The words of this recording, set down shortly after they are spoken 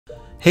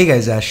Hey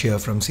guys, Ash here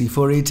from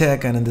C4E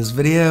Tech, and in this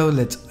video,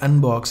 let's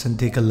unbox and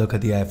take a look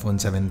at the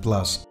iPhone 7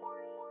 Plus.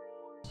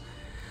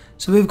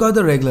 So we've got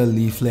the regular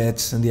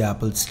leaflets and the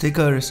Apple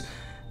stickers,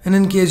 and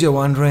in case you're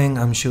wondering,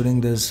 I'm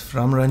shooting this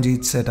from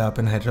Ranjit's setup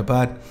in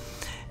Hyderabad.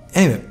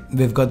 Anyway,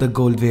 we've got the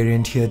gold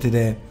variant here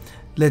today.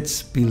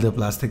 Let's peel the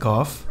plastic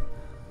off.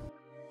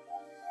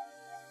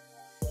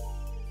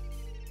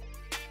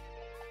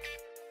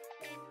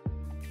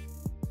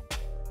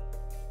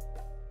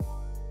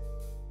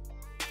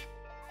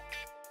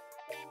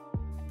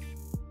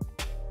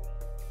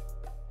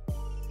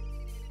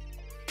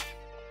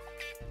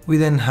 We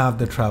then have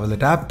the travel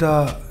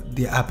adapter,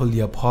 the Apple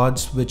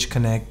EarPods which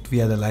connect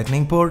via the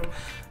lightning port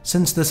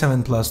since the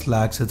 7 Plus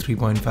lacks a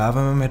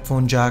 3.5mm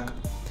headphone jack,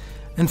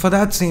 and for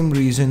that same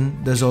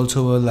reason there's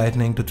also a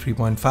lightning to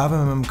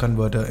 3.5mm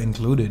converter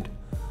included.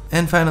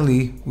 And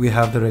finally we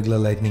have the regular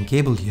lightning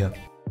cable here.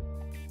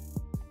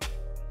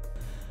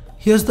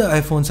 Here's the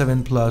iPhone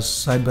 7 Plus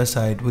side by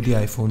side with the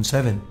iPhone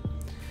 7.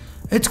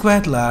 It's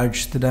quite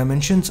large, the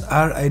dimensions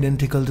are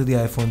identical to the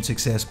iPhone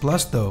 6s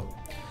Plus though.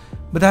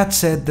 But that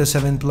said, the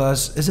 7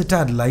 Plus is a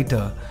tad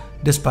lighter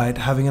despite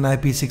having an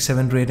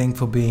IP67 rating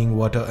for being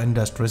water and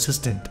dust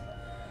resistant.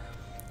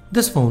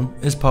 This phone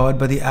is powered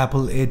by the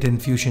Apple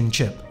A10 Fusion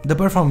chip. The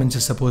performance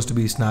is supposed to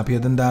be snappier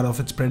than that of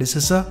its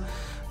predecessor.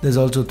 There's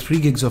also 3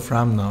 gigs of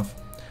RAM now.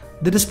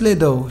 The display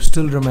though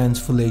still remains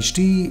Full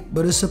HD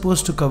but is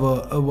supposed to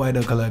cover a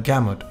wider color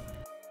gamut.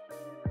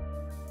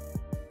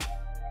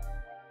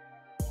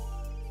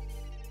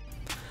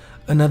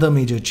 Another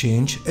major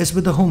change is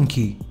with the home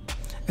key.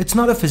 It's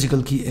not a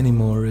physical key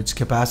anymore, it's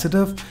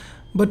capacitive,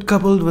 but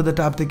coupled with the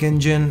Taptic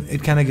engine,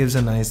 it kinda gives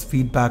a nice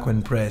feedback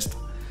when pressed.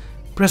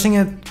 Pressing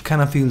it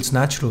kinda feels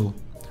natural.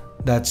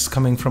 That's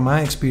coming from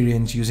my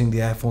experience using the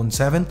iPhone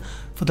 7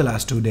 for the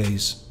last 2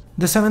 days.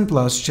 The 7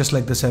 Plus, just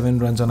like the 7,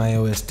 runs on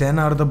iOS 10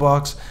 out of the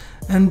box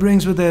and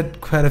brings with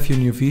it quite a few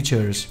new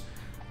features.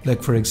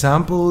 Like for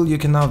example, you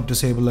can now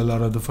disable a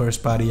lot of the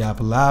first-party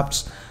Apple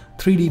apps,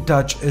 3D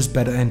touch is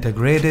better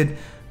integrated,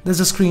 there's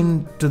a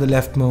screen to the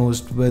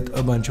leftmost with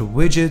a bunch of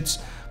widgets,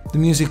 the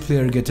music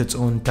player gets its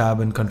own tab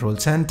and control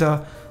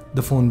center,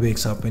 the phone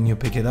wakes up when you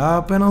pick it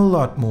up, and a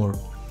lot more.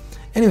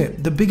 Anyway,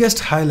 the biggest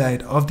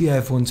highlight of the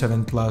iPhone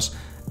 7 Plus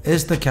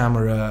is the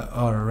camera,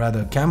 or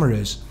rather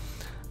cameras.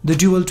 The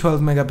dual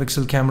 12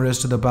 megapixel cameras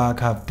to the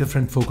back have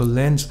different focal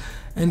lengths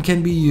and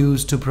can be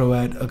used to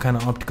provide a kind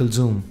of optical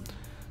zoom.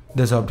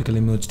 There's optical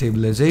image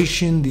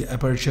stabilization, the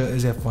aperture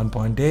is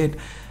f1.8,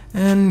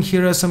 and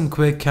here are some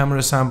quick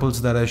camera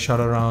samples that I shot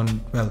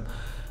around, well,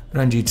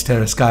 Ranjit's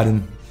terrace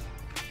garden.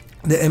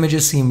 The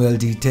images seem well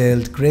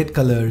detailed, great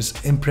colors,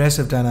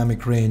 impressive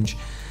dynamic range.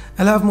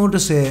 I'll have more to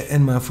say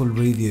in my full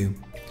review.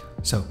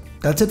 So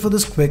that's it for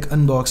this quick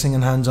unboxing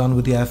and hands-on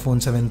with the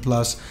iPhone 7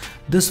 Plus.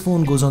 This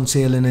phone goes on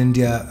sale in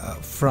India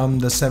from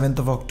the 7th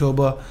of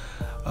October.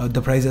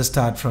 The prices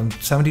start from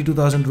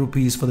 72,000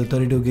 rupees for the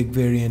 32 gig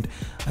variant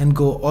and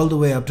go all the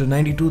way up to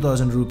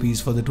 92,000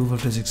 rupees for the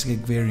 256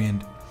 gig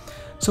variant.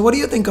 So what do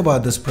you think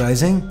about this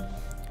pricing?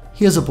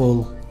 Here's a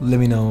poll, let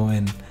me know,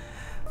 and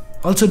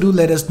also do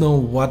let us know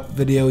what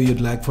video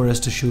you'd like for us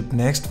to shoot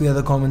next via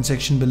the comment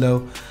section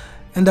below.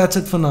 And that's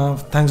it for now.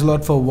 Thanks a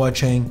lot for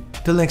watching.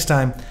 Till next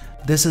time,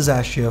 this is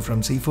Ash here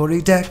from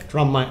C4E Tech.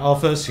 From my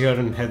office here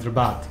in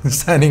Hyderabad.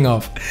 Signing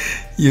off.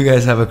 You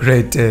guys have a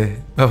great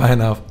day. Bye bye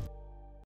now.